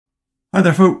Hi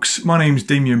there folks, my name's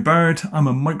Damien Bird. I'm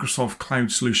a Microsoft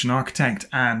Cloud Solution Architect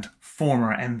and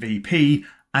former MVP,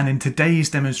 and in today's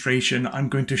demonstration I'm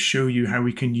going to show you how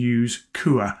we can use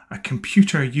CUA, a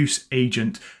computer use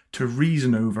agent, to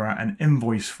reason over an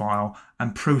invoice file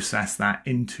and process that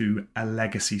into a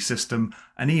legacy system,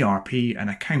 an ERP, an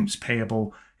accounts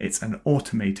payable. It's an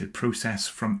automated process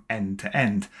from end to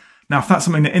end. Now, if that's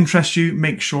something that interests you,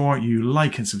 make sure you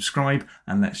like and subscribe,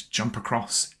 and let's jump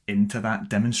across into that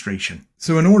demonstration.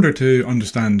 So in order to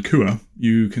understand CUA,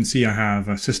 you can see I have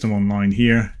a system online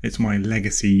here. It's my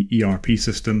legacy ERP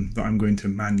system that I'm going to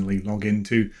manually log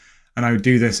into. And I would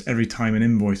do this every time an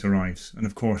invoice arrives. And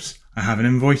of course, I have an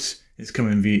invoice. It's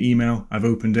coming via email. I've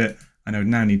opened it, and I would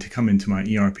now need to come into my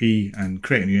ERP and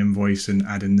create a new invoice and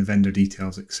add in the vendor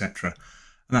details, etc.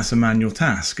 And that's a manual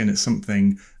task, and it's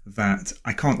something that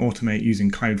I can't automate using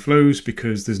Cloud Flows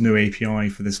because there's no API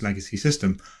for this legacy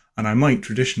system. And I might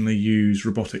traditionally use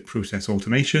robotic process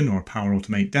automation or Power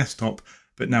Automate desktop,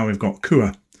 but now we've got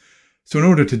CUA. So in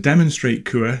order to demonstrate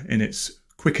CUA in its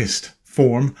quickest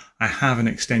form, I have an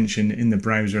extension in the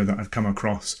browser that I've come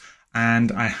across,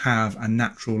 and I have a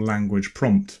natural language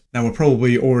prompt. Now, we're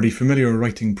probably already familiar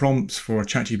writing prompts for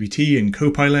ChatGPT and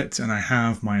Copilot, and I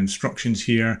have my instructions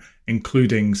here,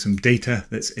 including some data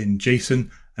that's in JSON.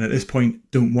 And at this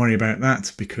point, don't worry about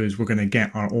that because we're going to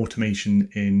get our automation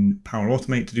in Power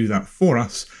Automate to do that for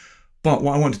us. But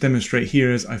what I want to demonstrate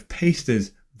here is I've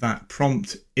pasted that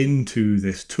prompt into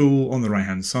this tool on the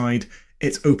right-hand side.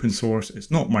 It's open source, it's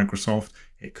not Microsoft,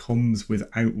 it comes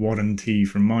without warranty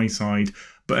from my side.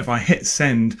 But if I hit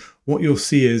send, what you'll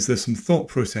see is there's some thought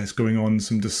process going on,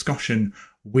 some discussion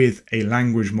with a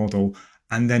language model,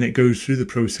 and then it goes through the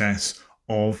process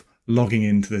of logging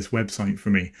into this website for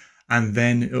me. And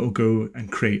then it'll go and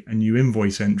create a new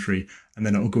invoice entry, and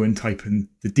then it'll go and type in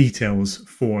the details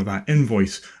for that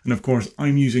invoice. And of course,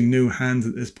 I'm using no hands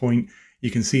at this point. You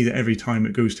can see that every time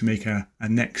it goes to make a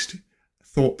next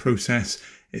thought process,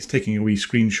 it's taking a wee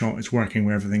screenshot, it's working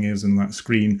where everything is on that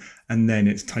screen, and then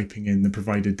it's typing in the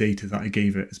provided data that I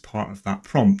gave it as part of that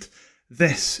prompt.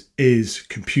 This is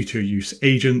computer use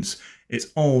agents. It's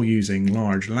all using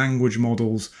large language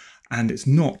models, and it's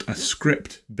not a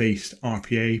script-based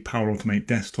RPA, Power Automate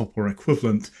desktop or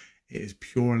equivalent. It is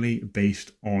purely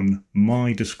based on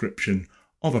my description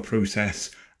of a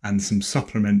process and some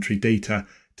supplementary data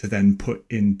to then put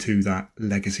into that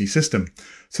legacy system.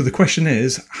 So the question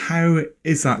is, how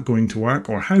is that going to work,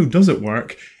 or how does it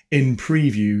work in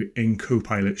preview in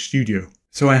Copilot Studio?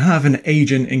 So I have an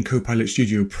agent in Copilot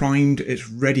Studio primed. It's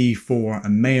ready for a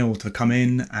mail to come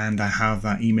in, and I have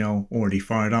that email already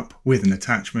fired up with an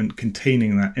attachment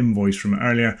containing that invoice from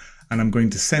earlier, and I'm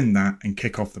going to send that and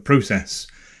kick off the process.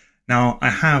 Now, I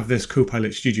have this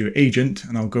Copilot Studio agent,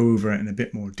 and I'll go over it in a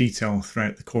bit more detail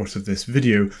throughout the course of this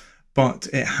video, but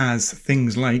it has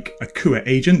things like a CUA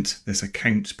agent, this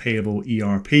accounts payable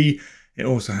ERP. It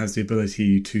also has the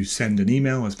ability to send an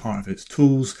email as part of its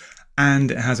tools,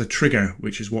 and it has a trigger,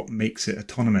 which is what makes it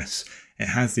autonomous. It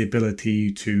has the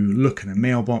ability to look in a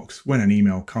mailbox. When an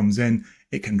email comes in,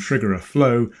 it can trigger a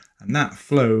flow, and that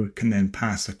flow can then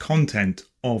pass the content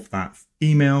of that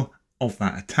email, of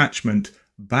that attachment,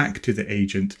 back to the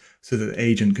agent so that the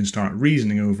agent can start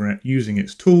reasoning over it using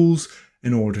its tools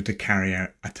in order to carry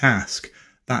out a task.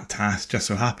 That task just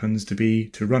so happens to be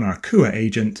to run our CUA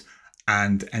agent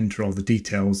and enter all the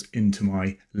details into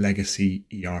my legacy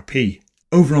ERP.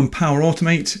 Over on Power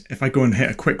Automate, if I go and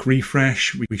hit a quick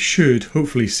refresh, we should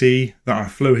hopefully see that our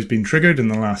flow has been triggered in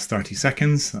the last 30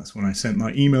 seconds. That's when I sent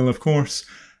my email, of course.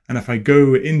 And if I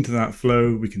go into that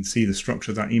flow, we can see the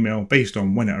structure of that email based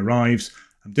on when it arrives.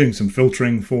 I'm doing some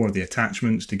filtering for the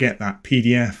attachments to get that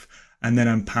PDF, and then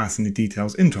I'm passing the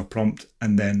details into a prompt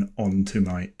and then onto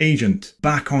my agent.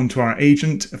 Back onto our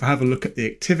agent, if I have a look at the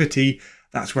activity,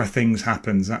 that's where things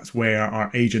happen. That's where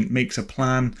our agent makes a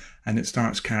plan and it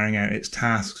starts carrying out its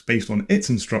tasks based on its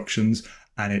instructions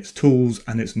and its tools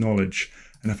and its knowledge.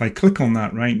 And if I click on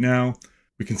that right now,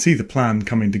 we can see the plan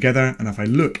coming together. And if I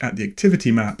look at the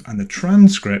activity map and the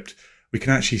transcript, we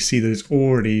can actually see that it's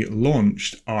already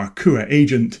launched our CUA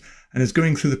agent and is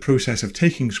going through the process of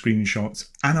taking screenshots,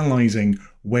 analyzing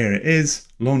where it is,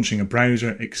 launching a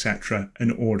browser, etc.,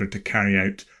 in order to carry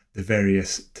out the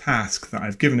various tasks that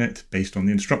I've given it based on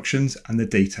the instructions and the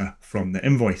data from the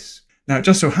invoice. Now, it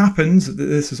just so happens that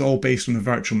this is all based on a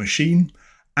virtual machine,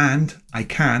 and I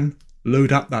can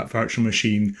load up that virtual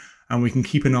machine and we can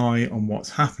keep an eye on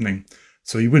what's happening.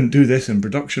 So you wouldn't do this in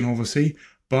production, obviously,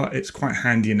 but it's quite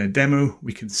handy in a demo.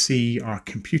 We can see our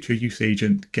computer use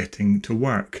agent getting to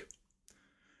work.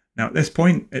 Now at this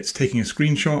point, it's taking a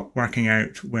screenshot, working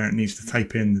out where it needs to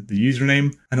type in the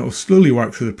username, and it will slowly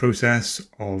work through the process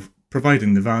of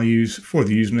providing the values for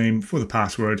the username, for the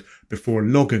password, before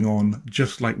logging on,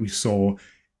 just like we saw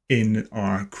in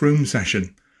our Chrome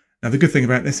session. Now the good thing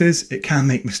about this is it can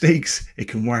make mistakes, it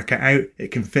can work it out,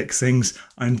 it can fix things.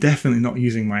 I'm definitely not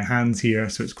using my hands here,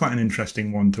 so it's quite an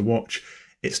interesting one to watch.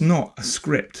 It's not a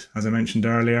script, as I mentioned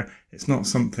earlier. It's not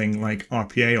something like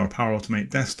RPA or Power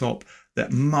Automate Desktop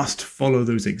that must follow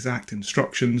those exact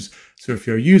instructions. So if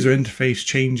your user interface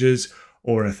changes,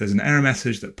 or if there's an error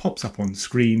message that pops up on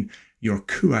screen, your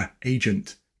CUA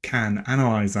agent can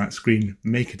analyze that screen,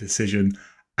 make a decision,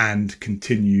 and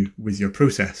continue with your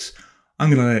process. I'm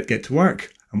going to let it get to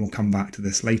work, and we'll come back to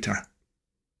this later.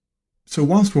 So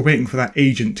whilst we're waiting for that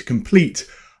agent to complete,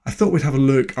 I thought we'd have a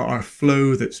look at our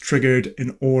flow that's triggered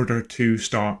in order to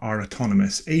start our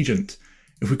autonomous agent.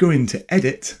 If we go into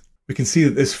Edit, we can see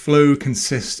that this flow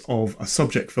consists of a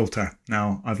subject filter.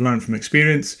 Now, I've learned from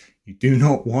experience, you do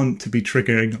not want to be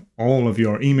triggering all of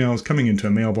your emails coming into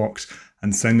a mailbox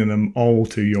and sending them all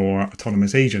to your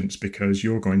autonomous agents, because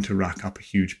you're going to rack up a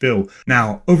huge bill.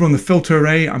 Now, over on the filter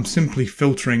array, I'm simply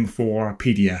filtering for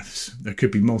PDFs. There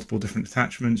could be multiple different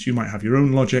attachments. You might have your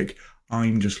own logic.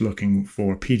 I'm just looking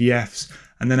for PDFs.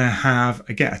 And then I have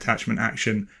a get attachment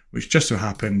action, which just so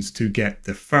happens to get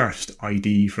the first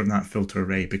ID from that filter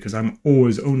array, because I'm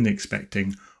always only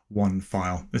expecting one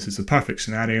file. This is the perfect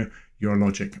scenario. Your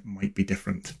logic might be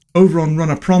different. Over on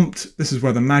run a prompt, this is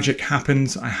where the magic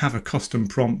happens. I have a custom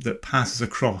prompt that passes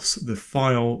across the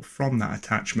file from that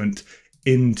attachment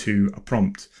into a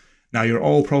prompt. Now you're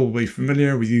all probably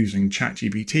familiar with using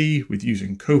ChatGPT, with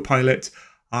using Copilot.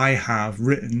 I have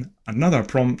written another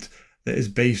prompt that is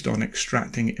based on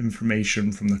extracting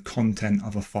information from the content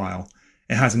of a file.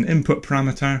 It has an input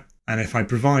parameter, and if I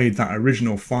provide that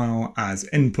original file as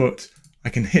input, I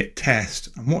can hit test,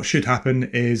 and what should happen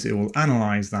is it will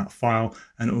analyze that file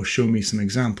and it will show me some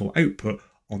example output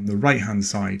on the right hand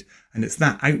side. And it's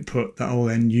that output that I'll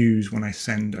then use when I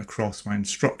send across my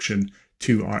instruction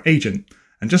to our agent.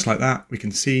 And just like that, we can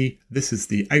see this is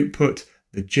the output,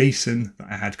 the JSON that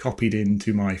I had copied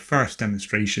into my first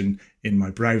demonstration in my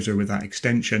browser with that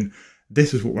extension.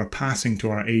 This is what we're passing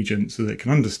to our agent so that it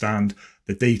can understand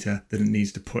the data that it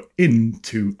needs to put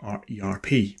into our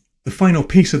ERP. The final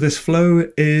piece of this flow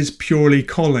is purely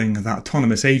calling that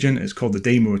autonomous agent. It's called the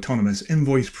Demo Autonomous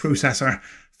Invoice Processor,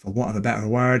 for want of a better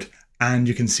word. And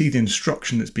you can see the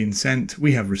instruction that's been sent.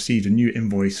 We have received a new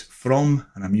invoice from,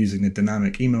 and I'm using the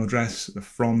dynamic email address, the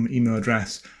from email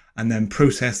address, and then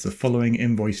process the following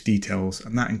invoice details.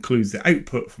 And that includes the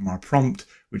output from our prompt,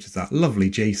 which is that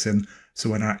lovely JSON. So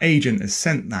when our agent is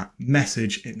sent that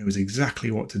message, it knows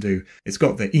exactly what to do. It's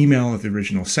got the email of the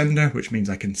original sender, which means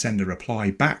I can send a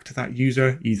reply back to that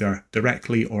user, either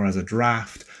directly or as a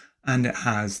draft. And it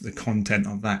has the content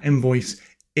of that invoice.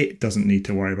 It doesn't need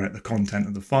to worry about the content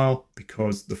of the file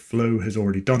because the flow has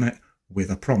already done it with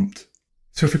a prompt.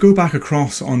 So if we go back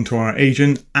across onto our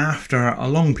agent after a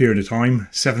long period of time,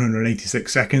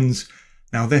 786 seconds,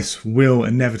 now this will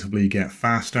inevitably get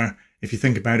faster. If you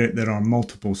think about it, there are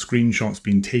multiple screenshots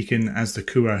being taken as the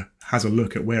CUA has a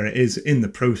look at where it is in the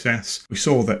process. We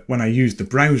saw that when I used the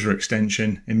browser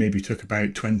extension, it maybe took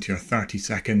about 20 or 30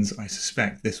 seconds. I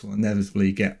suspect this will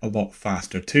inevitably get a lot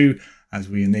faster too, as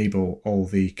we enable all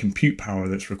the compute power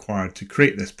that's required to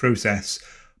create this process.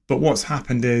 But what's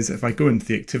happened is if I go into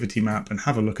the activity map and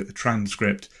have a look at the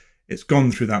transcript, it's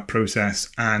gone through that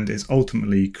process and it's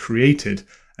ultimately created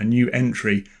a new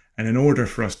entry. And in order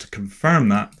for us to confirm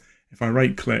that, if I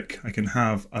right click, I can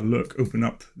have a look, open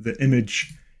up the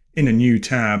image in a new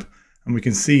tab, and we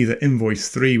can see that invoice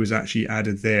 3 was actually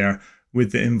added there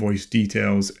with the invoice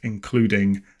details,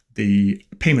 including the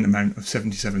payment amount of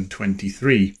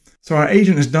 $77.23. So our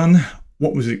agent has done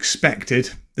what was expected.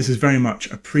 This is very much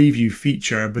a preview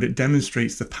feature, but it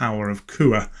demonstrates the power of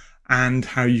CUA and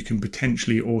how you can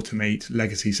potentially automate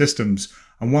legacy systems.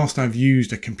 And whilst I've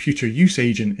used a computer use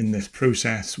agent in this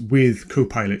process with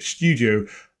Copilot Studio,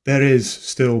 there is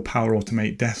still Power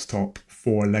Automate Desktop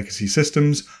for legacy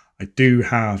systems. I do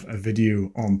have a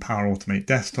video on Power Automate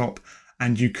Desktop,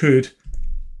 and you could,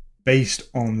 based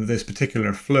on this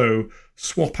particular flow,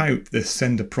 swap out this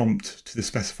sender prompt to the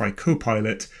specified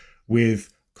Copilot with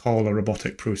call a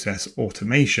robotic process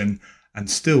automation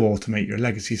and still automate your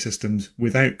legacy systems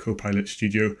without Copilot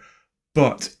Studio.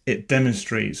 But it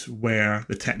demonstrates where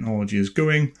the technology is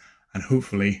going, and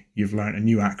hopefully you've learned a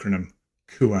new acronym,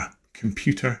 CUA.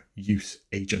 Computer Use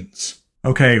Agents.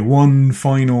 Okay, one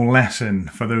final lesson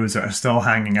for those that are still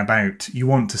hanging about. You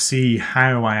want to see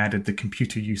how I added the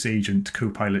computer use agent to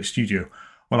Copilot Studio.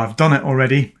 Well, I've done it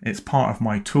already. It's part of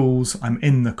my tools. I'm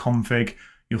in the config.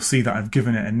 You'll see that I've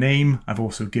given it a name. I've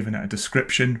also given it a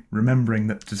description, remembering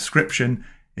that the description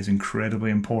is incredibly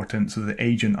important so the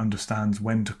agent understands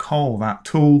when to call that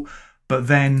tool. But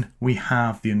then we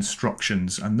have the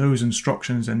instructions, and those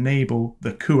instructions enable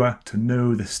the CUA to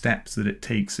know the steps that it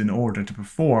takes in order to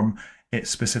perform its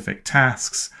specific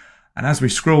tasks. And as we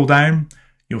scroll down,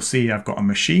 you'll see I've got a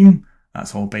machine.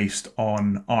 That's all based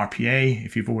on RPA.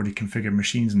 If you've already configured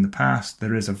machines in the past,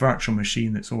 there is a virtual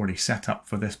machine that's already set up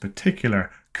for this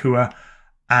particular CUA.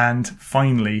 And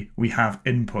finally, we have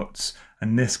inputs.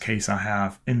 In this case, I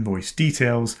have invoice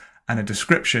details and a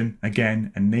description,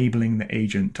 again, enabling the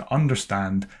agent to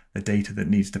understand the data that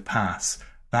needs to pass.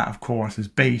 That, of course, is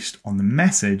based on the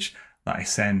message that I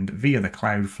send via the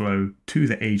Cloudflow to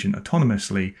the agent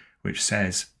autonomously, which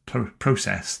says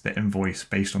process the invoice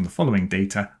based on the following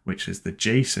data, which is the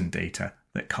JSON data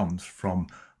that comes from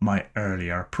my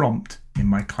earlier prompt in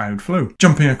my Cloudflow.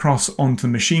 Jumping across onto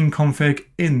machine config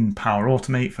in Power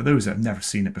Automate, for those that have never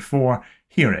seen it before,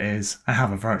 here it is. I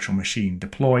have a virtual machine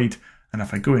deployed, and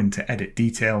if I go into edit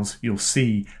details, you'll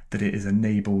see that it is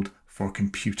enabled for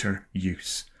computer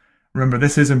use. Remember,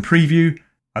 this is in preview.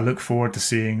 I look forward to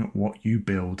seeing what you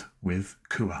build with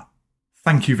CUA.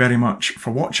 Thank you very much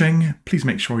for watching. Please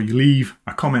make sure you leave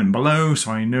a comment below so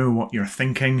I know what you're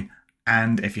thinking.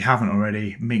 And if you haven't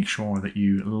already, make sure that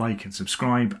you like and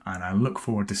subscribe, and I look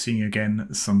forward to seeing you again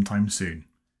sometime soon.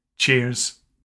 Cheers.